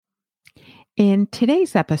In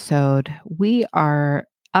today's episode, we are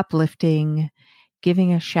uplifting,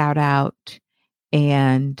 giving a shout out,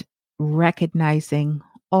 and recognizing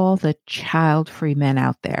all the child free men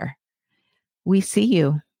out there. We see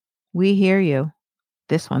you, we hear you.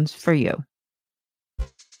 This one's for you.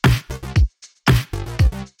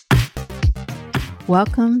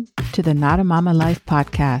 Welcome to the Not a Mama Life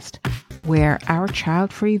podcast, where our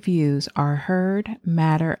child free views are heard,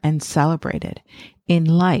 matter, and celebrated in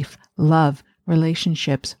life, love,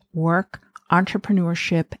 relationships, work,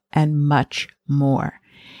 entrepreneurship, and much more.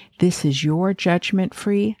 This is your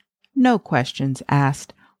judgment-free, no questions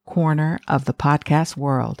asked corner of the podcast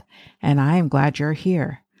world, and I am glad you're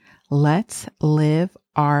here. Let's live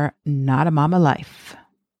our Not a Mama life.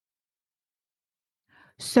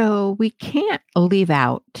 So we can't leave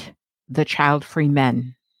out the child-free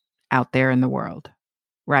men out there in the world,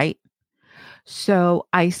 right? So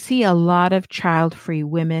I see a lot of child-free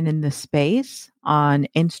women in the space on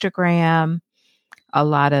Instagram, a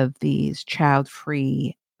lot of these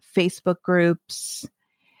child-free Facebook groups.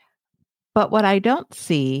 But what I don't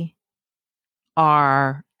see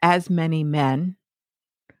are as many men,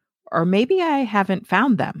 or maybe I haven't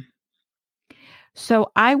found them.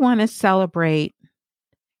 So I want to celebrate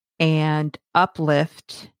and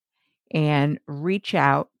uplift and reach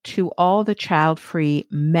out to all the child-free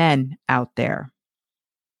men out there.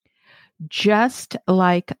 Just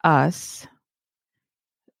like us,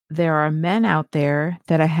 there are men out there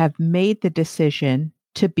that have made the decision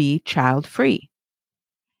to be child-free.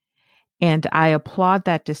 And I applaud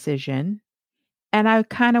that decision, and I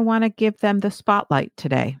kind of want to give them the spotlight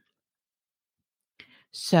today.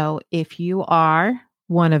 So if you are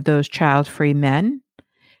one of those child-free men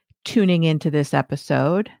tuning into this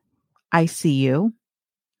episode, I see you,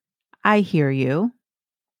 I hear you,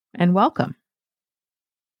 and welcome.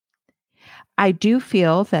 I do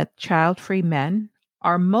feel that child-free men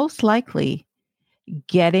are most likely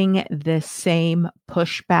getting the same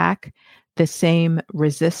pushback, the same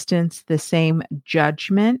resistance, the same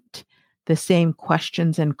judgment, the same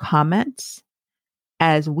questions and comments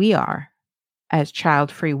as we are as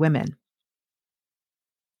child-free women.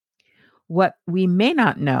 What we may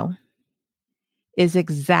not know is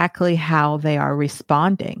exactly how they are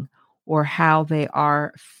responding or how they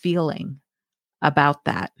are feeling about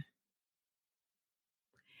that.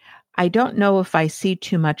 I don't know if I see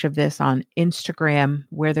too much of this on Instagram,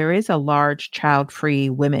 where there is a large child-free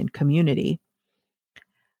women community,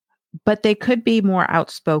 but they could be more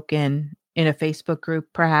outspoken in a Facebook group,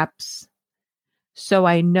 perhaps. So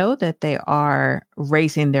I know that they are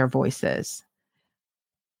raising their voices,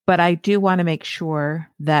 but I do want to make sure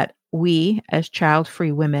that we as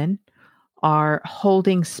child-free women are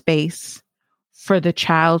holding space for the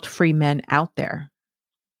child-free men out there.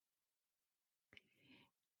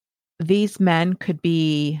 These men could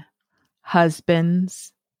be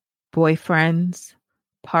husbands, boyfriends,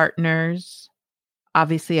 partners,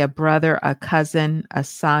 obviously a brother, a cousin, a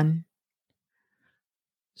son.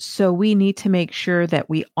 So we need to make sure that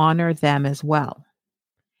we honor them as well.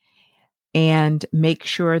 And make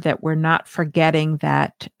sure that we're not forgetting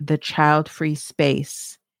that the child-free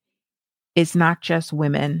space is not just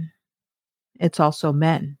women, it's also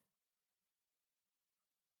men.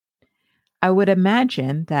 I would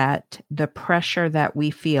imagine that the pressure that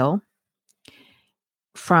we feel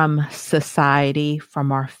from society,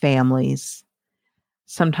 from our families,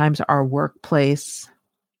 sometimes our workplace,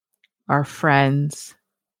 our friends,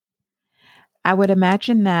 I would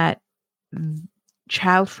imagine that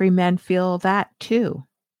child-free men feel that too.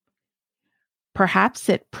 Perhaps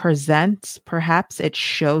it presents, perhaps it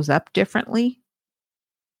shows up differently.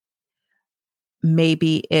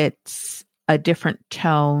 Maybe it's a different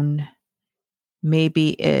tone.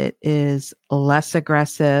 Maybe it is less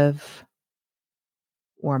aggressive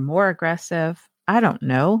or more aggressive. I don't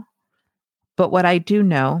know. But what I do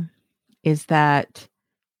know is that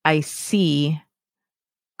I see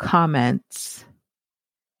comments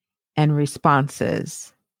and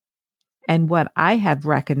responses. And what I have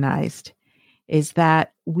recognized is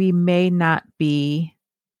that we may not be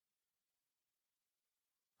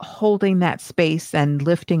holding that space and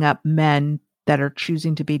lifting up men that are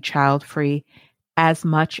choosing to be child-free as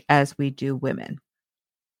much as we do women.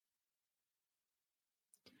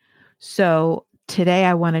 So today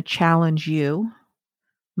I want to challenge you,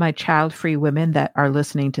 my child-free women that are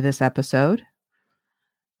listening to this episode,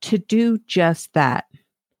 to do just that,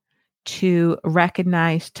 to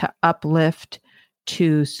recognize, to uplift,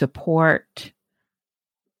 to support,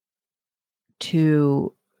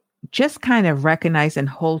 to just kind of recognize and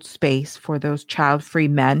hold space for those child-free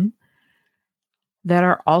men that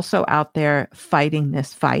are also out there fighting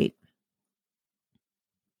this fight.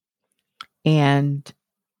 and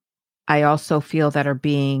I also feel that are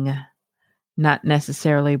being not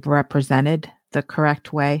necessarily represented the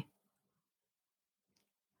correct way.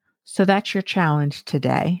 So that's your challenge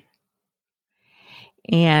today.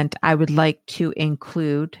 And I would like to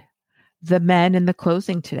include the men in the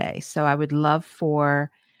closing today. So I would love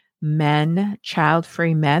for men,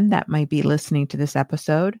 child-free men that might be listening to this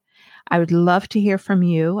episode. I would love to hear from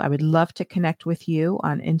you. I would love to connect with you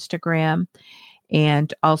on Instagram.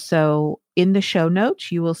 And also in the show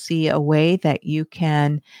notes, you will see a way that you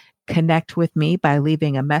can connect with me by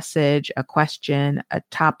leaving a message, a question, a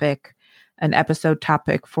topic, an episode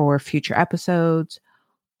topic for future episodes.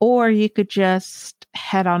 Or you could just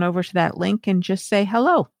head on over to that link and just say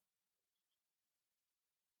hello.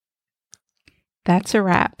 That's a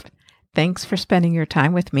wrap. Thanks for spending your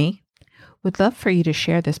time with me. Would love for you to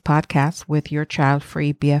share this podcast with your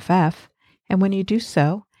child-free BFF. And when you do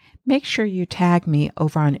so, make sure you tag me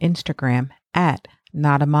over on Instagram at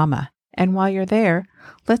notamama. And while you're there,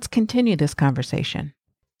 let's continue this conversation.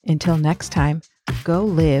 Until next time, go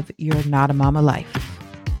live your Not a Mama life.